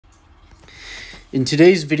In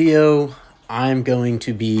today's video, I'm going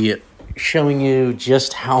to be showing you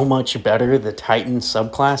just how much better the Titan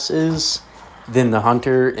subclass is than the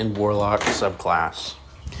Hunter and Warlock subclass.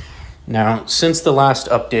 Now, since the last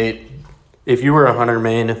update, if you were a Hunter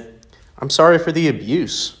main, I'm sorry for the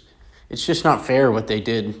abuse. It's just not fair what they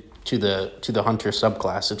did to the Hunter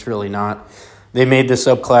subclass. It's really not. They made the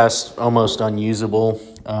subclass almost unusable.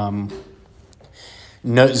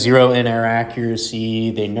 Zero in-air accuracy.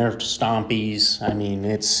 They nerfed Stompies. I mean,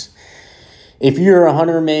 if you're a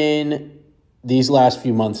Hunter main, these last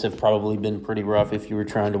few months have probably been pretty rough if you were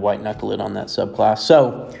trying to white-knuckle it on that subclass.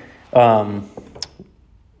 So,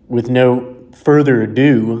 with no further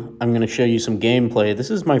ado, I'm going to show you some gameplay. This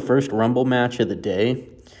is my first Rumble match of the day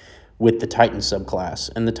with the Titan subclass.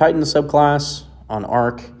 And the Titan subclass on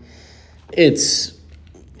Arc, it's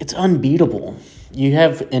unbeatable. You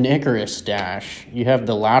have an Icarus dash. You have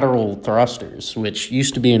the lateral thrusters, which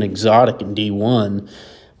used to be an exotic in D1.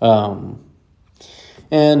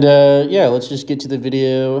 Yeah, let's just get to the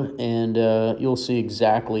video, and you'll see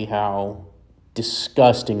exactly how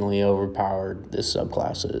disgustingly overpowered this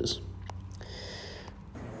subclass is.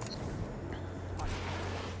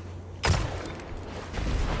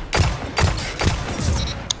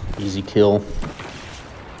 Easy kill.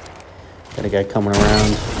 Got a guy coming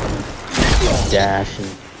around. Dash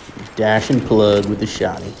and plug with the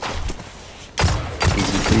shotty.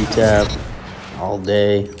 Easy 3-tap all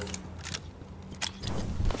day.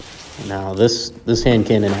 Now this hand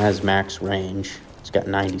cannon has max range. It's got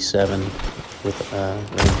 97 with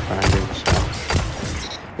rangefinder, so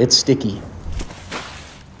it's sticky.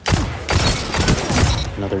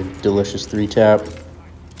 Another delicious 3-tap.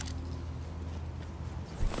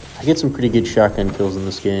 I get some pretty good shotgun kills in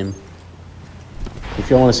this game. If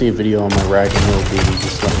y'all want to see a video on my Rag and Hill duty,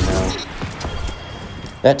 just let me know.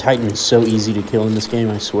 That Titan is so easy to kill in this game,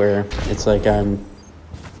 I swear. It's like I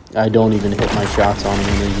don't even hit my shots on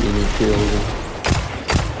him and he kills.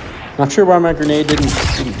 Not sure why my grenade didn't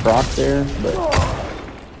proc there, but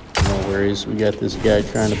no worries. We got this guy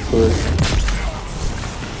trying to push.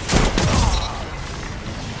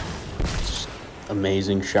 Just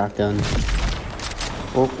amazing shotgun.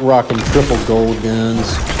 We're rocking triple gold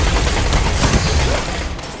guns.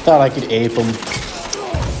 Thought I could ape him.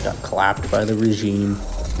 Got clapped by the regime.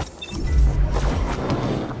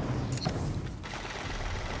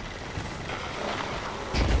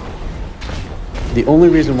 The only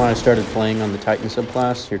reason why I started playing on the Titan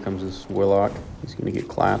subclass, here comes this Warlock, he's going to get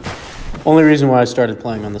clapped. Only reason why I started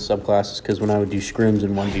playing on the subclass is because when I would do scrims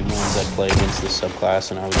and 1v1s, I'd play against this subclass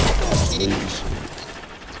and I would just lose.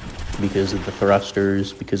 Because of the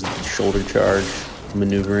thrusters, because of the shoulder charge,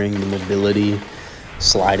 maneuvering, the mobility.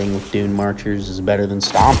 Sliding with Dune Marchers is better than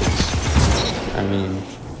Stompies. I mean,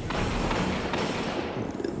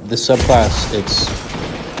 the subclass,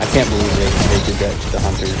 I can't believe they did that to the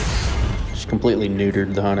Hunter. Just completely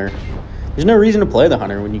neutered the Hunter. There's no reason to play the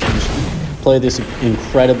Hunter when you can just play this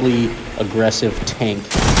incredibly aggressive tank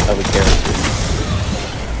of a character.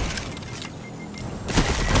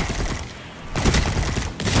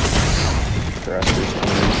 Thrusters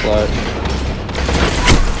coming in clutch.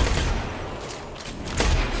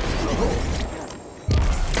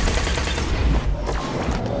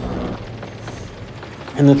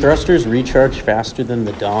 And the thrusters recharge faster than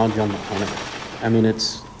the dodge on the Hunter. I mean,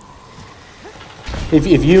 if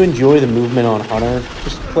you enjoy the movement on Hunter,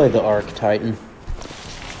 just play the Arc Titan.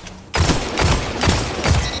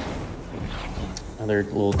 Another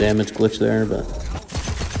little damage glitch there, but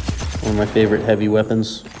one of my favorite heavy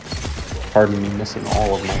weapons. Pardon me missing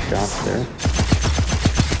all of my shots there.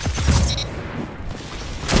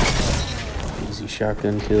 Easy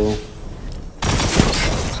shotgun kill.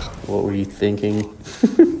 What were you thinking?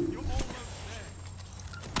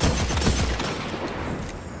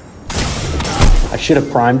 I should have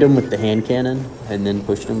primed him with the hand cannon and then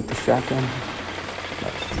pushed him with the shotgun.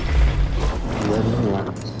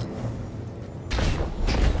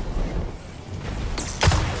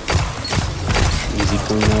 Easy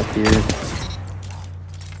clean up here.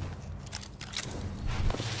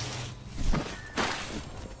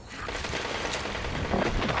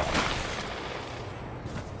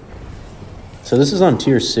 So this is on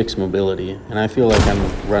tier 6 mobility, and I feel like I'm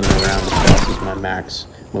running around as fast as my max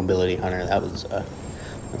mobility Hunter.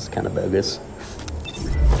 That's kind of bogus.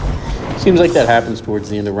 Seems like that happens towards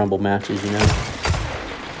the end of Rumble matches, you know?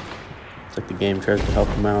 It's like the game tries to help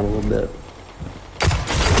him out a little bit.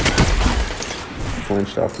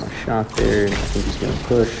 Flinched off my shot there. I think he's going to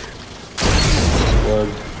push.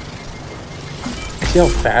 Plugged. See how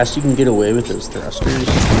fast you can get away with those thrusters? I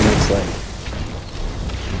mean,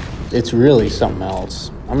 it's really something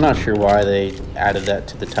else. I'm not sure why they added that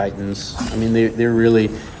to the Titans. I mean, they're really,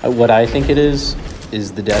 what I think it is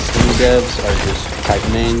the Destiny devs are just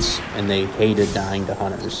Titan mains, and they hated dying to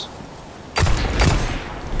hunters.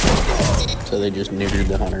 So they just neutered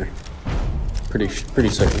the hunter. Pretty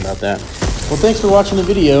certain about that. Well, thanks for watching the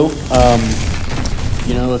video.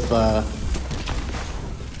 You know,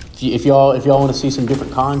 if y'all want to see some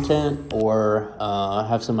different content or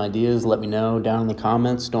have some ideas, let me know down in the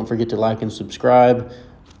comments. Don't forget to like and subscribe.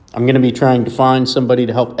 I'm going to be trying to find somebody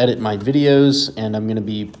to help edit my videos, and I'm going to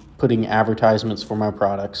be putting advertisements for my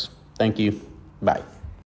products. Thank you. Bye.